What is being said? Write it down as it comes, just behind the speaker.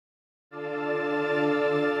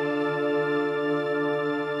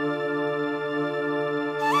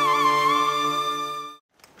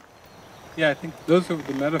Yeah, I think those are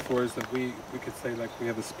the metaphors that we could say, like we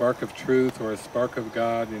have a spark of truth or a spark of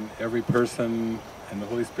God in every person, and the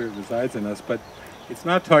Holy Spirit resides in us. But it's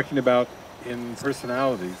not talking about in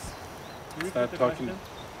personalities. Can you It's repeat not the talking. question?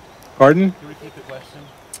 Pardon? Can you repeat the question?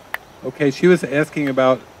 Okay, she was asking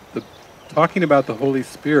about talking about the Holy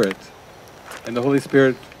Spirit, and the Holy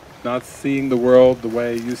Spirit not seeing the world the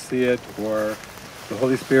way you see it, or the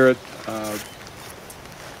Holy Spirit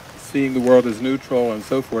seeing the world as neutral and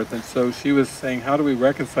so forth. And so she was saying, how do we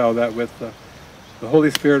reconcile that with the Holy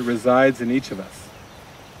Spirit resides in each of us?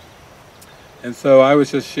 And so I was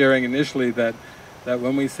just sharing initially that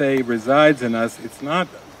when we say resides in us, it's not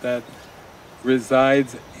that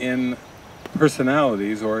resides in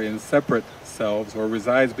personalities or in separate selves or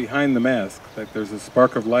resides behind the mask, that there's a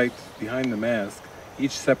spark of light behind the mask.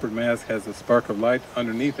 Each separate mask has a spark of light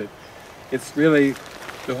underneath it. It's really,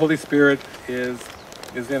 the Holy Spirit is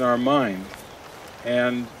in our mind.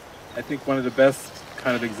 And I think one of the best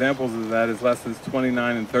kind of examples of that is lessons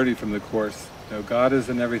 29 and 30 from the Course. You know, God is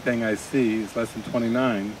in everything I see is lesson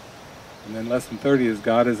 29. And then lesson 30 is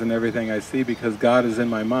God is in everything I see because God is in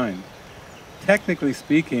my mind. Technically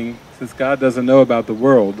speaking, since God doesn't know about the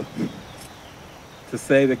world, to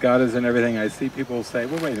say that God is in everything I see, people will say,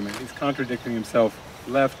 well, wait a minute, he's contradicting himself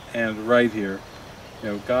left and right here. You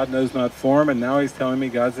know, God knows not form, and now he's telling me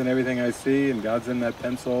God's in everything I see, and God's in that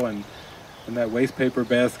pencil and in that waste paper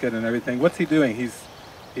basket and everything. What's he doing?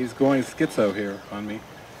 He's going schizo here on me.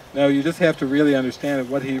 No, you just have to really understand it.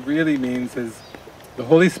 What he really means is the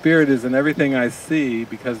Holy Spirit is in everything I see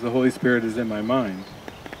because the Holy Spirit is in my mind.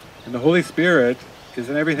 And the Holy Spirit is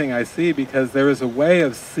in everything I see because there is a way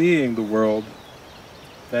of seeing the world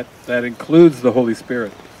that includes the Holy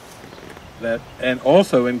Spirit, and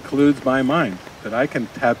also includes my mind, that I can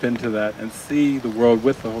tap into that and see the world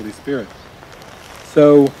with the Holy Spirit.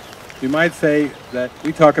 So you might say that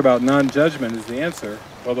we talk about non-judgment as the answer.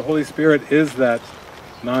 Well, the Holy Spirit is that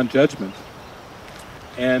non-judgment.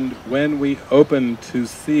 And when we open to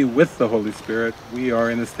see with the Holy Spirit, we are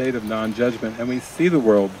in a state of non-judgment, and we see the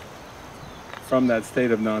world from that state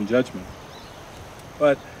of non-judgment.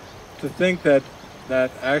 But to think that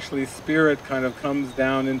actually Spirit kind of comes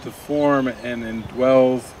down into form and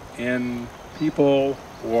indwells in people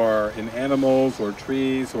or in animals or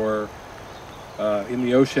trees or in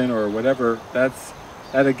the ocean or whatever, that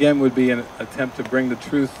again would be an attempt to bring the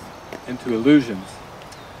truth into illusions.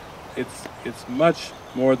 It's much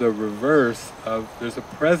more the reverse of, there's a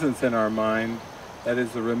presence in our mind that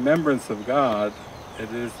is the remembrance of God.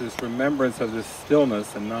 It is this remembrance of this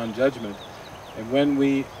stillness and non-judgment. And when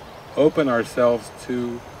we open ourselves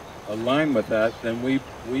to align with that, then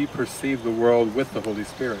we perceive the world with the Holy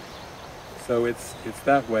Spirit. So it's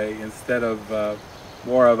that way, instead of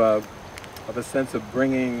more of a sense of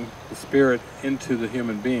bringing the Spirit into the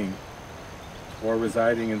human being, or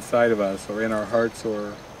residing inside of us, or in our hearts,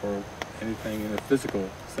 or anything in a physical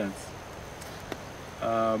sense.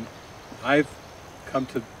 I've come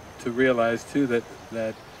to realize too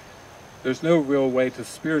that there's no real way to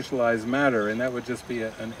spiritualize matter, and that would just be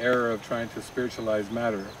an error of trying to spiritualize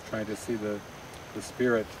matter, trying to see the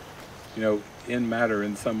Spirit, you know, in matter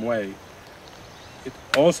in some way. It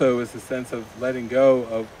also is a sense of letting go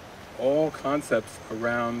of all concepts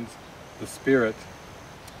around the Spirit,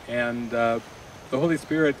 and the Holy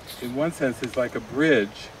Spirit, in one sense, is like a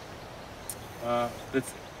bridge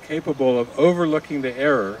that's capable of overlooking the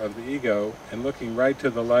error of the ego and looking right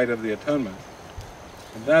to the light of the atonement.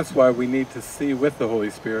 And that's why we need to see with the Holy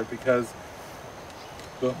Spirit, because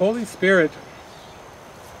the Holy Spirit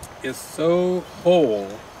is so whole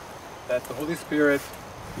that the Holy Spirit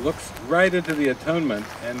looks right into the atonement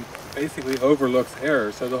and basically overlooks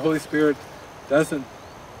error. So the Holy Spirit doesn't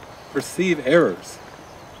perceive errors.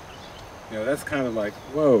 You know, that's kind of like,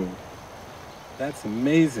 whoa, that's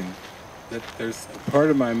amazing that there's a part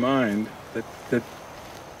of my mind that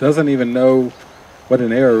doesn't even know what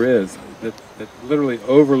an error is, that literally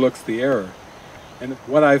overlooks the error. And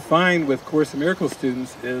what I find with Course in Miracles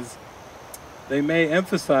students is they may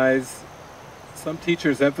emphasize, some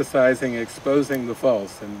teachers emphasizing exposing the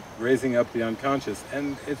false and raising up the unconscious.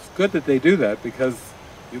 And it's good that they do that, because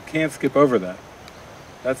you can't skip over that.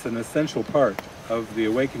 That's an essential part of the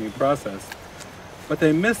awakening process. But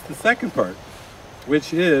they miss the second part,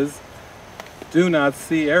 which is do not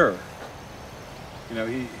see error. You know,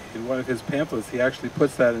 in one of his pamphlets, he actually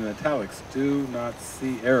puts that in italics, do not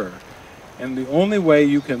see error. And the only way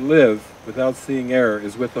you can live without seeing error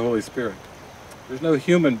is with the Holy Spirit. There's no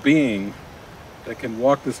human being that can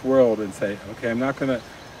walk this world and say, okay, I'm not going to,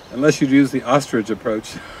 unless you use the ostrich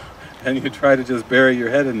approach and you try to just bury your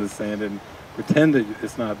head in the sand and pretend that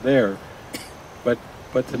it's not there. But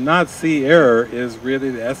But to not see error is really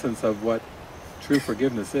the essence of what true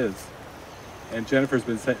forgiveness is. And Jennifer's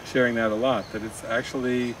been sharing that a lot, that it's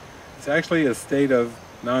actually a state of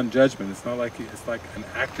non-judgment. It's not like it's like an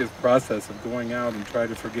active process of going out and try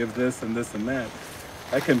to forgive this and this and that.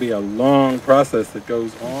 That can be a long process that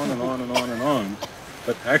goes on and on and on and on.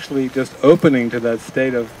 But actually just opening to that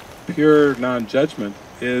state of pure non-judgment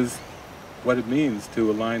is what it means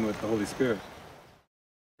to align with the Holy Spirit.